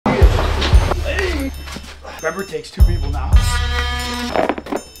Pepper takes 2 people now.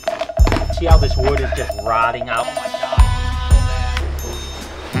 See how this wood is just rotting out? Oh my God.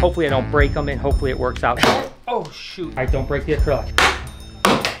 Hopefully I don't break them and hopefully it works out. Oh shoot. All right, don't break the acrylic.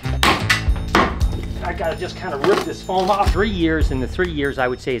 I gotta just kind of rip this foam off. 3 years, in the 3 years I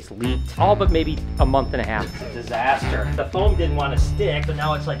would say it's leaked. All but maybe a month and a half. It's a disaster. The foam didn't want to stick, so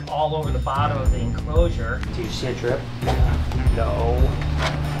now it's like all over the bottom of the enclosure. Do you see a drip? No.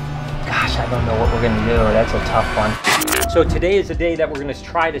 Gosh, I don't know what we're gonna do. That's a tough one. So today is the day that we're gonna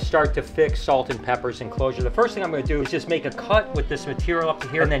try to start to fix Salt and Pepper's enclosure. The first thing I'm gonna do is just make a cut with this material up to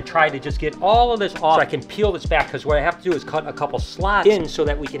here and then try to just get all of this off so I can peel this back, because what I have to do is cut a couple slots in so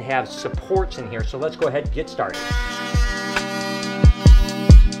that we can have supports in here. So let's go ahead and get started.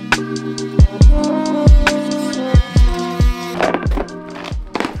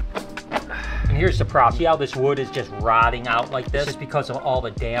 Here's the problem. See how this wood is just rotting out like this? It's because of all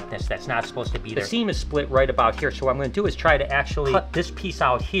the dampness that's not supposed to be there. The seam is split right about here, so what I'm gonna do is try to actually cut this piece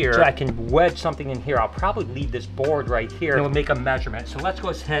out here so I can wedge something in here. I'll probably leave this board right here and we'll make a measurement. So let's go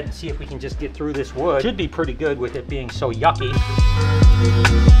ahead and see if we can just get through this wood. Should be pretty good with it being so yucky.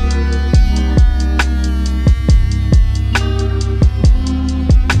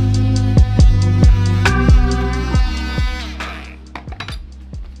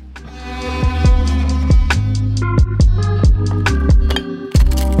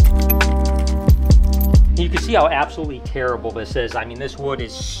 See how absolutely terrible this is. I mean, this wood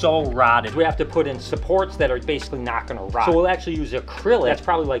is so rotted. We have to put in supports that are basically not gonna rot. So we'll actually use acrylic. That's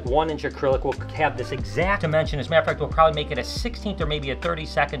probably like 1-inch acrylic. We'll have this exact dimension. As a matter of fact, we'll probably make it a 16th or maybe a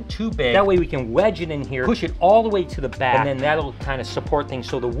 32nd too big. That way we can wedge it in here, push it all the way to the back, and then that'll kind of support things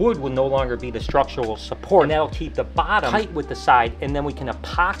so the wood will no longer be the structural support. And that'll keep the bottom tight with the side, and then we can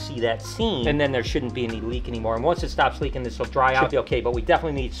epoxy that seam, and then there shouldn't be any leak anymore. And once it stops leaking, this will dry out. Should be okay, but we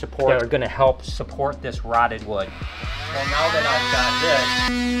definitely need support that are gonna help support this rotted wood. Well, now that I've got this,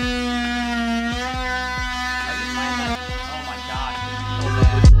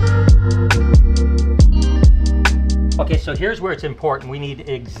 okay, so here's where it's important. We need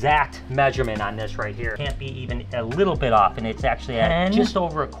exact measurement on this right here. Can't be even a little bit off, and it's actually at just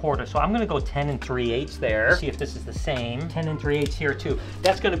over 1/4. So I'm gonna go 10 3/8 there. See if this is the same. 10 3/8 here too.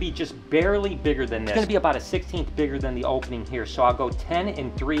 That's gonna be just barely bigger than this. It's gonna be about a 1/16 bigger than the opening here. So I'll go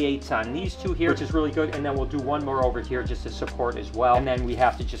 10 3/8 on these two here, which is really good. And then we'll do one more over here just to support as well. And then we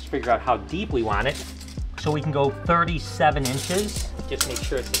have to just figure out how deep we want it. So we can go 37 inches. Just make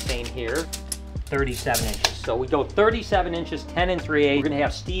sure it's the same here. 37 inches. So we go 37 inches, 10 3/8. We're gonna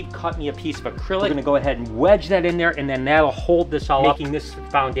have Steve cut me a piece of acrylic. We're gonna go ahead and wedge that in there, and then that'll hold this all up, making this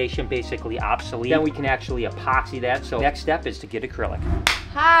foundation basically obsolete. Then we can actually epoxy that. So next step is to get acrylic.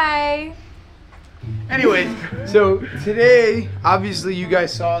 Hi. Anyways, so today, obviously you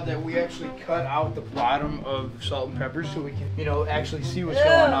guys saw that we actually cut out the bottom of Salt and Pepper so we can, you know, actually see what's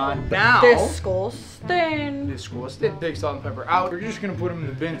going on. Now, disgusting. Take Salt and Pepper out. We're just gonna put them in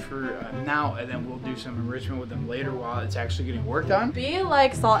the bin for now, and then we'll do some enrichment with them later while it's actually getting worked on. Be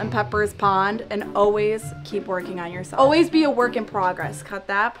like Salt and Pepper's pond and always keep working on yourself. Always be a work in progress. Cut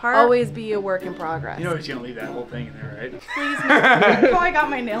that part. Always be a work in progress. You know he's gonna leave that whole thing in there, right? Please, no. I got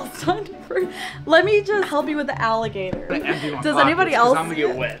my nails done. Let me just help you with the alligator. Does anybody else? I'm gonna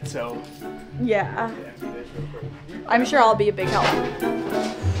get wet, so. Yeah. I'm sure I'll be a big help.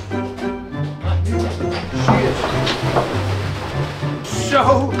 She is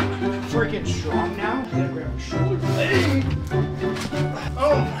so freaking strong now. You gotta grab her shoulder blade.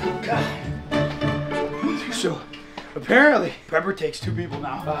 Oh my God. So apparently Pepper takes 2 people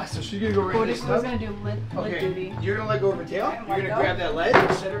now. So she's gonna go right this Who's gonna do lid duty? You're gonna let go of her tail. You're gonna grab that leg,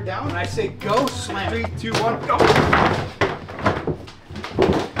 set her down. When I say go, slam. 3, 2, 1, go.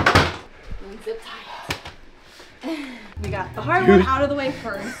 Zip tight. We got the hard one out of the way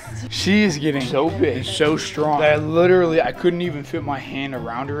first. She is getting so big, so strong that I couldn't even fit my hand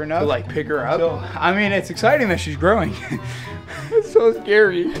around her enough to like pick her up. So, I mean, it's exciting that she's growing. It's so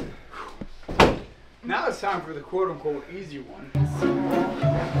scary. Now it's time for the quote-unquote easy one.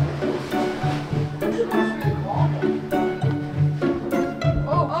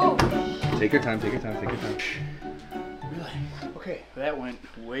 Oh. Take your time, take your time, take your time. Really? Okay, that went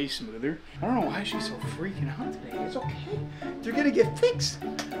way smoother. I don't know why she's so freaking out today. It's okay. They're gonna get fixed.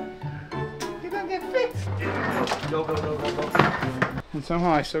 They're gonna get fixed. Go, go, go, go, go. And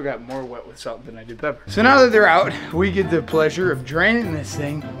somehow I still got more wet with salt than I did pepper. So now that they're out, we get the pleasure of draining this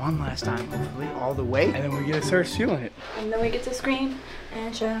thing one last time, hopefully, all the way. And then we get to start sealing it. And then we get to scream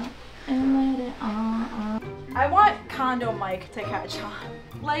and shout and let it on. I want Condo Mike to catch on.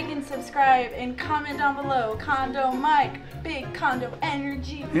 Like and subscribe and comment down below. Condo Mike, big condo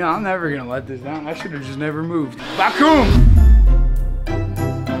energy. Yeah, I'm never gonna let this down. I should have just never moved. Bakum!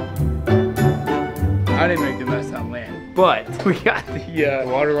 I didn't make the mess on land, but we got the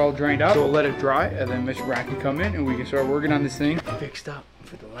water all drained out. So we'll let it dry, and then Miss Rat can come in, and we can start working on this thing fixed up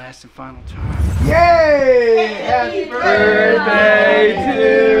for the last and final time. Yay! Happy birthday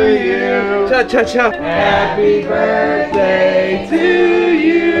to you! Cha cha cha! Happy birthday to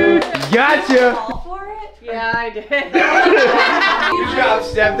you! Gotcha! All for it? Yeah, I did. Good job,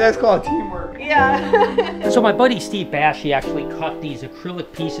 Steph. That's called teamwork. Yeah. So my buddy Steve Bash, he actually cut these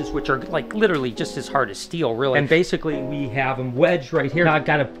acrylic pieces, which are like literally just as hard as steel, really. And basically we have them wedged right here. Now I've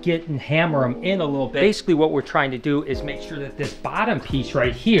got to get and hammer them in a little bit. Basically what we're trying to do is make sure that this bottom piece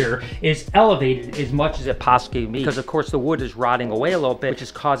right here is elevated as much as it possibly can be. Because of course the wood is rotting away a little bit, which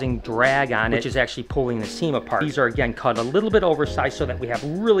is causing drag on it, which is actually pulling the seam apart. These are again cut a little bit oversized so that we have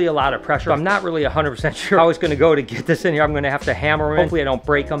really a lot of pressure. I'm not really 100% sure how it's going to go to get this in here. I'm going to have to hammer them in. Hopefully I don't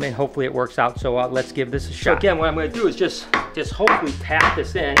break them and hopefully it works out. So let's give this a shot. So again, what I'm going to do is just hopefully pat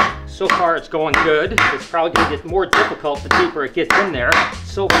this in. So far it's going good. It's probably going to get more difficult the deeper it gets in there.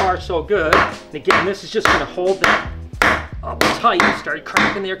 So far so good. And again, this is just going to hold that up tight and start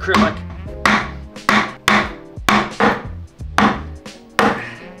cracking the acrylic.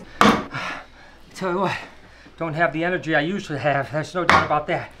 Tell you what, don't have the energy I usually have. There's no doubt about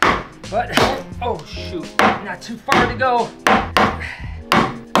that. But, oh shoot, not too far to go.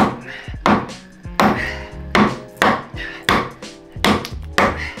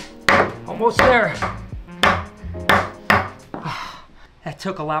 Almost there. That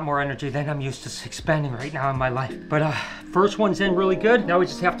took a lot more energy than I'm used to expending right now in my life. But first one's in really good. Now we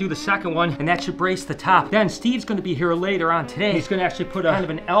just have to do the second one, and that should brace the top. Then Steve's gonna be here later on today. He's gonna actually put a kind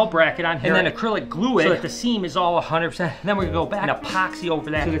of an L bracket on here and then acrylic glue it so that the seam is all 100%. And then we're gonna go back and epoxy over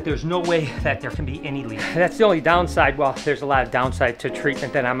that so that there's no way that there can be any leak. That's the only downside. Well, there's a lot of downside to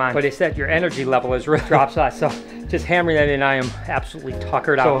treatment that I'm on, but it's that your energy level is really drops off. So just hammering that in, I am absolutely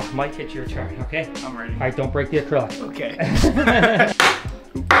tuckered out. So Mike, it's your turn, okay? I'm ready. All right, don't break the acrylic. Okay.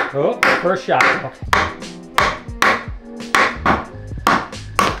 Oh, first shot. Okay.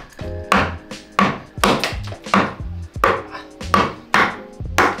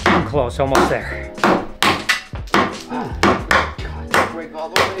 I'm close, almost there. God, break all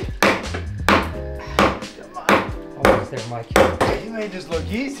the way. Come on. Almost there, Mike. You made this look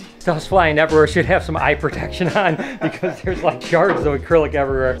easy. Stuff's flying everywhere. Should have some eye protection on because there's like yards of acrylic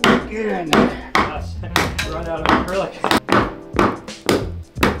everywhere. Get in there. Yes. Run out of acrylic.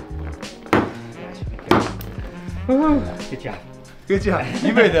 Good job. Good job.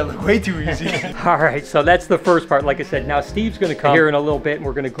 You made that look way too easy. All right, so that's the first part. Like I said, now Steve's gonna come here in a little bit and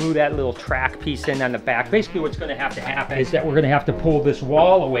we're gonna glue that little track piece in on the back. Basically what's gonna have to happen is that we're gonna have to pull this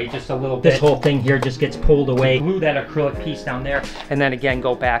wall away just a little bit. This whole thing here just gets pulled away. Glue that acrylic piece down there and then again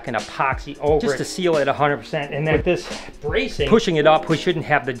go back and epoxy over just to seal it 100%. And then with this bracing, pushing it up, we shouldn't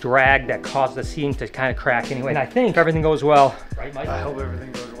have the drag that caused the seam to kind of crack anyway. And I think if everything goes well, right Mike? I hope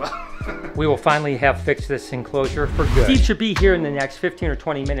everything goes well. We will finally have fixed this enclosure for good. Steve should be here in the next 15 or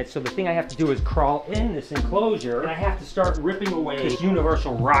 20 minutes. So the thing I have to do is crawl in this enclosure and I have to start ripping away this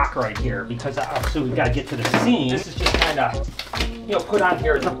universal rock right here because obviously we've got to get to the seam. This is just kind of, you know, put on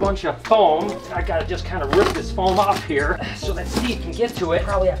here is a bunch of foam. I got to just kind of rip this foam off here so that Steve can get to it.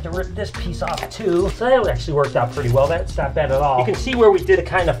 Probably have to rip this piece off too. So that actually worked out pretty well. That's not bad at all. You can see where we did a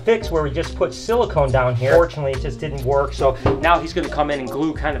kind of fix where we just put silicone down here. Fortunately, it just didn't work. So now he's going to come in and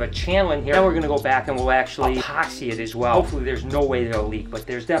glue kind of a channel in here. Then we're going to go back and we'll actually epoxy it as well. Hopefully there's no way they'll leak, but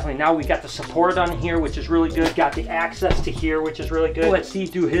there's definitely, now we got the support on here, which is really good. Got the access to here, which is really good. We'll let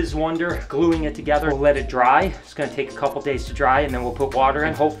Steve do his wonder, gluing it together. We'll let it dry. It's going to take a couple days to dry and then we'll put water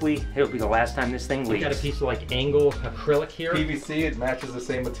in. Hopefully it'll be the last time this thing leaks. We got a piece of like angle acrylic here. PVC, it matches the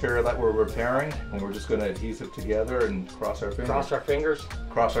same material that we're repairing, and we're just going to adhese it together and cross our fingers. Cross our fingers.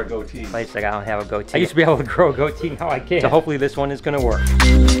 Cross our goatees. Like I don't have a goatee. I used to be able to grow a goatee, now I can't. So hopefully this one is going to work.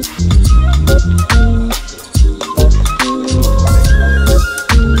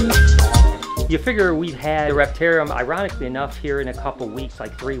 You figure we've had the Reptarium, ironically enough, here in a couple weeks,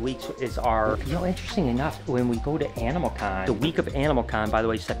 like 3 weeks is our, you know, interesting enough, when we go to AnimalCon, the week of AnimalCon, by the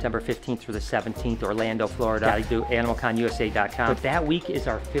way, September 15th through the 17th, Orlando, Florida. Gotta do animalconusa.com. But that week is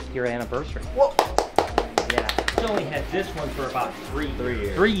our 5th year anniversary. Whoa! Yeah. We only had this one for about 3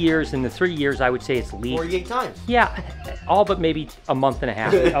 years. 3 years, and the 3 years I would say it's leaked. 48 times. Yeah, all but maybe a month and a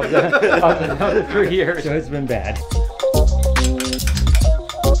half of the 3 years. So it's been bad.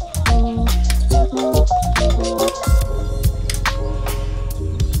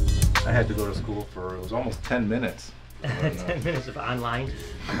 I had to go to school for, it was almost 10 minutes. 10 minutes of online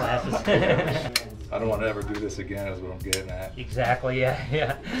classes. I don't want to ever do this again, is what I'm getting at. Exactly,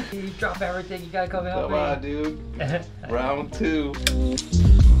 yeah. You drop everything, you gotta come help Come me. on, dude. Round 2.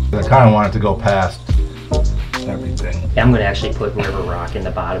 I kind of want it to go past everything. I'm gonna actually put river rock in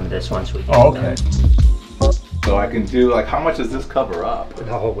the bottom of this one so we can. Oh, okay. So I can do, like, how much does this cover up?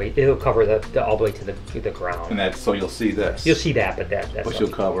 Oh wait, it'll cover the all the way to the ground. And that's, so you'll see this. You'll see that, but that's But you'll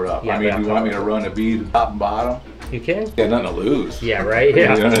cover up. Yeah, I mean, but do you want me to run a bead top and bottom? You can? Yeah, nothing to lose. Yeah, right?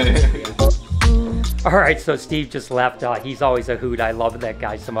 Yeah. You know what I mean? All right, so Steve just left. He's always a hoot. I love that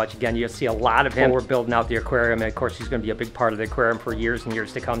guy so much. Again, you'll see a lot of him. We're building out the aquarium, and of course, he's going to be a big part of the aquarium for years and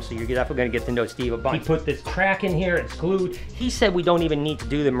years to come. So you're definitely going to get to know Steve a bunch. He put this track in here. It's glued. He said we don't even need to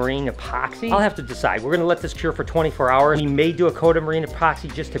do the marine epoxy. I'll have to decide. We're going to let this cure for 24 hours. We may do a coat of marine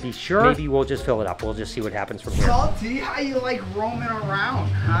epoxy just to be sure. Maybe we'll just fill it up. We'll just see what happens from here. Salty, how you like roaming around,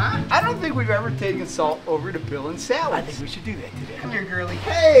 huh? I don't think we've ever taken Salt over to Bill and Sally. I think we should do that today. Come here, girly.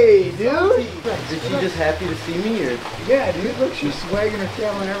 Hey, dude. Is she just happy to see me, or Yeah, dude. Look, she's swagging her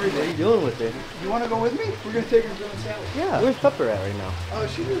tail and everything. what are you doing with it? You want to go with me? We're gonna take her to Bill and Sally. Yeah. Where's Pepper at right now? Oh,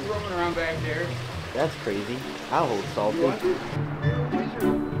 she's just roaming around back there. That's crazy. I'll hold Salty. You want to?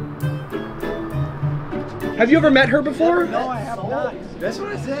 Have you ever met her before? No, I have not. That's what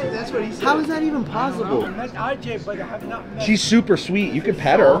I said. That's what he said. How is that even possible? I met RJ, but I have not met. She's super sweet. You could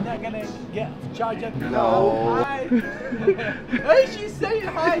pet her. I'm not gonna get charged up. No. Hi. Hey, she's saying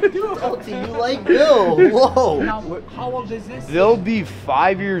hi too. Salty, you like Bill? Whoa. Now, how old is this? They'll be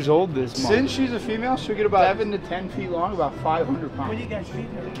 5 years old this month. Since she's a female, she'll get about 7 to 10 feet long, about 500 What do you pounds. guys feed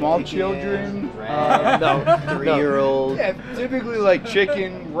her? Small children. No, 3-year-old. Yeah, typically like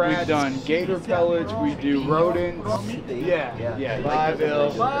chicken, rats. We've done gator pellets. We do rodents. Yeah. Bye,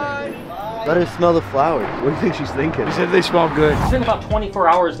 Bill. Bye. Let her smell the flowers. What do you think she's thinking? He said they smell good. It's been about 24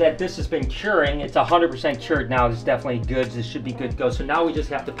 hours that this has been curing. It's 100% cured now. It's definitely good. This should be good to go. So now we just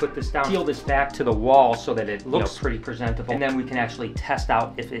have to put this down, seal this back to the wall so that it looks pretty presentable. And then we can actually test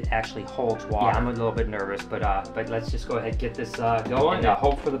out if it actually holds water. Yeah, I'm a little bit nervous, but let's just go ahead and get this going and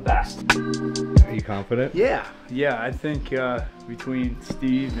hope for the best. Are you confident? Yeah, I think between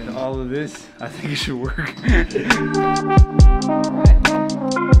Steve and all of this, I think it should work.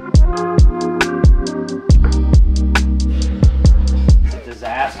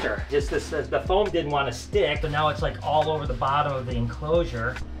 Disaster. Just the foam didn't want to stick, so now it's like all over the bottom of the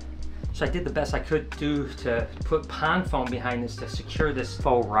enclosure. So I did the best I could do to put pond foam behind this to secure this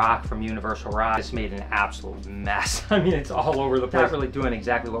faux rock from Universal Rock. This made an absolute mess. I mean, it's all over the place. Not really doing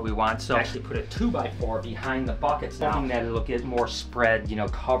exactly what we want. So I actually put a 2x4 behind the buckets now, hoping that it'll get more spread,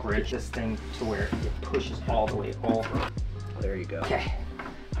 coverage. This thing to where it pushes all the way over. There you go. Okay.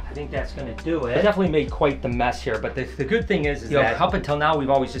 I think that's gonna do it. I definitely made quite the mess here, but the good thing is that up until now, we've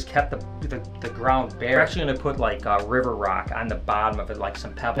always just kept the ground bare. We're actually gonna put like river rock on the bottom of it, like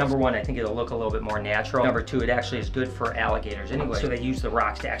some pebbles. Number one, I think it'll look a little bit more natural. Number two, it actually is good for alligators anyway. So they use the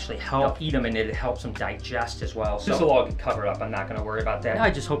rocks to actually help eat them, and it helps them digest as well. So this will all get covered up. I'm not gonna worry about that. I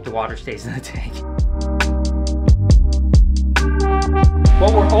just hope the water stays in the tank.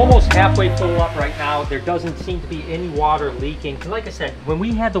 Well, we're almost halfway full up right now. There doesn't seem to be any water leaking. And like I said, when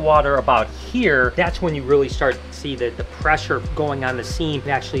we had the water about here, that's when you really start to see the pressure going on the seam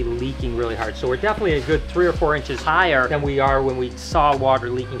actually leaking really hard. So we're definitely a good 3 or 4 inches higher than we are when we saw water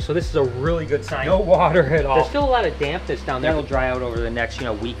leaking. So this is a really good sign. No water at all. There's still a lot of dampness down there. It'll dry out over the next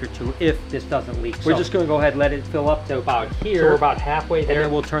week or two if this doesn't leak. We're just gonna go ahead and let it fill up to about here. So we're about halfway there. And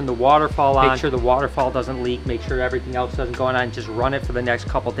then we'll turn the waterfall on. Make sure the waterfall doesn't leak. Make sure everything else doesn't go on. Just run it for the next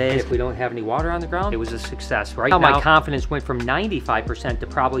couple days. If we don't have any water on the ground, it was a success. Right now, my confidence went from 95% to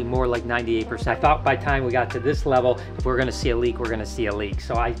probably more like 98%. I thought by the time we got to this level, if we're gonna see a leak, we're gonna see a leak.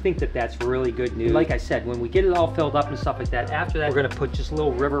 So I think that that's really good news. Like I said, when we get it all filled up and stuff like that, after that, we're gonna put just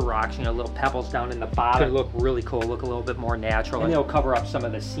little river rocks, little pebbles down in the bottom. It'll look really cool, look a little bit more natural. And it'll cover up some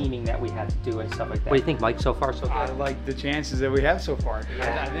of the seaming that we had to do and stuff like that. What do you think, Mike, so far so good? I like the chances that we have so far.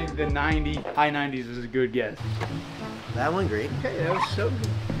 Yeah. I think the high 90s is a good guess. That one great. Okay, that was so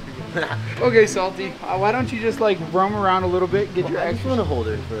good. Okay, Salty, why don't you just roam around a little bit, get your I just exercise. want to hold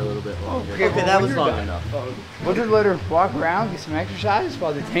her for a little bit longer. Okay, well, that when was you're long done. enough. We'll just let her walk around, get some exercise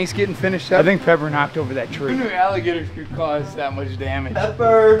while the tank's getting finished up. I think Pepper knocked over that tree. Who knew alligators could cause that much damage?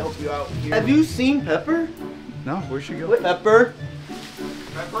 Pepper! Help you out here. Have you seen Pepper? No, where'd she go? What? Pepper?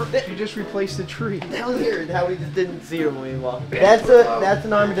 Pepper? She just replaced the tree. That was weird how we just didn't see her when we walked. That's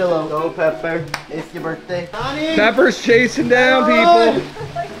an armadillo. Go, Pepper. It's your birthday. Honey! Pepper's chasing down people.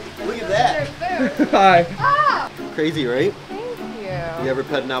 Look at that. Hi. Crazy, right? Thank you. You ever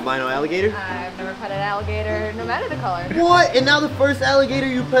pet an albino alligator? I've never pet an alligator, no matter the color. What? And now the first alligator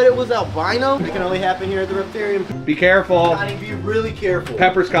you petted was albino? It can only happen here at the Reptarium. Be careful. Johnny, be really careful.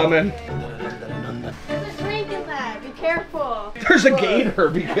 Pepper's coming. There's a snake in that. Be careful. There's a gator.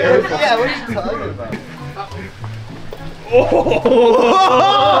 Be careful. Yeah, what are you talking about?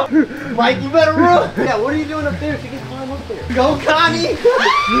 Oh. Mike, you better run. Yeah, what are you doing up there? If you can climb up there. Go, Connie.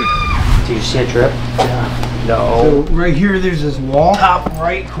 Do you see a drip? Yeah. No. So right here, there's this wall. Top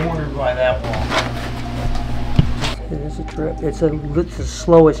right corner by that wall. It is a drip. It's the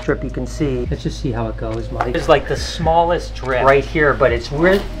slowest drip you can see. Let's just see how it goes, Mike. It's like the smallest drip right here, but it's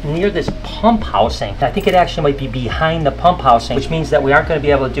near this pump housing. I think it actually might be behind the pump housing, which means that we aren't going to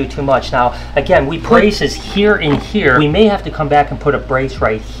be able to do too much. Now, again, we braces here and here. We may have to come back and put a brace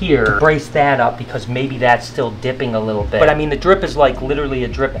right here, brace that up because maybe that's still dipping a little bit. But I mean, the drip is like literally a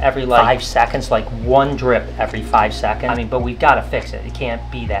drip every like 5 seconds, like one drip every 5 seconds. I mean, but we've got to fix it. It can't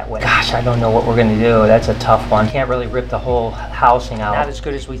be that way. Gosh, I don't know what we're going to do. That's a tough one. Can't really rip the whole housing out. Not as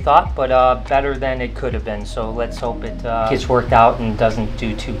good as we thought, but better than it could have been. So let's hope it gets worked out and doesn't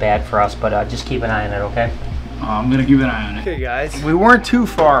do too bad for us, but just keep an eye on it, okay? I'm gonna keep an eye on it. Okay guys, we weren't too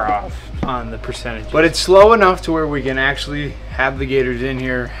far off on the percentage, but it's slow enough to where we can actually have the gators in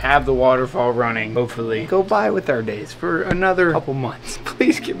here, have the waterfall running, hopefully go by with our days for another couple months.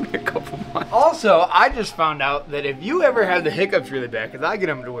 Please give me a couple months. Also, I just found out that if you ever have the hiccups really bad, because I get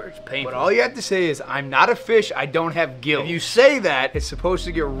them to where it's painful, but all you have to say is, I'm not a fish, I don't have gills. If you say that, it's supposed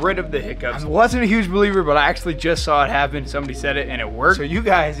to get rid of the hiccups. I wasn't a huge believer, but I actually just saw it happen. Somebody said it and it worked. So you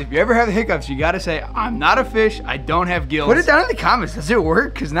guys, if you ever have the hiccups, you gotta say, I'm not a fish, I don't have gills. Put it down in the comments, does it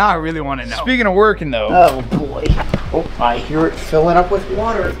work? Because now I really want to know. Speaking of working though. Oh boy. Oh, I hear it filling up with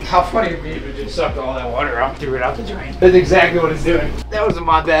water. How funny it'd be if it just sucked all that water out, threw it out the drain. That's exactly what it's doing. That wasn't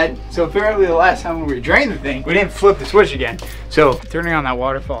my bad. So apparently the last time when we drained the thing, we didn't flip the switch again. So turning on that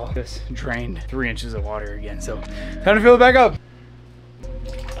waterfall just drained 3 inches of water again. So time to fill it back up.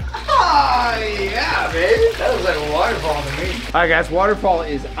 Oh, yeah, baby. That was like a waterfall to me. All right, guys, waterfall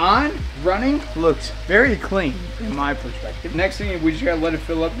is on, running, looks very clean in my perspective. Next thing, we just gotta let it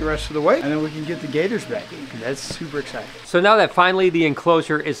fill up the rest of the way, and then we can get the gators back in. That's super exciting. So now that finally the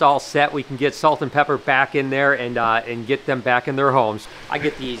enclosure is all set, we can get Salt and Pepper back in there and get them back in their homes. I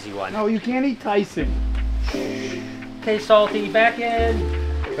get the easy one. No, you can't eat Tyson. Okay, Salty, back in.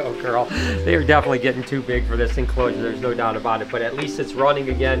 Oh girl, they are definitely getting too big for this enclosure, there's no doubt about it, but at least it's running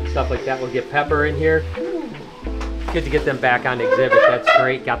again. Stuff like that will get Pepper in here. Good to get them back on exhibit. That's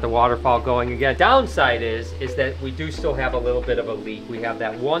great. Got the waterfall going again. Downside is that we do still have a little bit of a leak. We have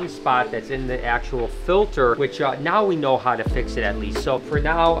that one spot that's in the actual filter, which now we know how to fix it at least. So for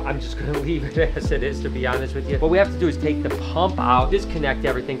now, I'm just going to leave it as it is, to be honest with you. What we have to do is take the pump out, disconnect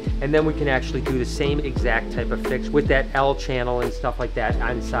everything, and then we can actually do the same exact type of fix with that L channel and stuff like that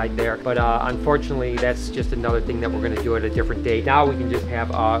inside there. But unfortunately, that's just another thing that we're going to do at a different date. Now we can just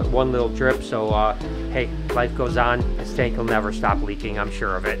have one little drip. So hey, life goes on. This tank will never stop leaking, I'm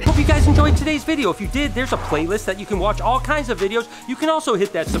sure of it. Hope you guys enjoyed today's video. If you did, there's a playlist that you can watch all kinds of videos. You can also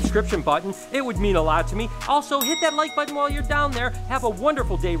hit that subscription button. It would mean a lot to me. Also, hit that like button while you're down there. Have a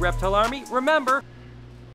wonderful day, Reptile Army. Remember,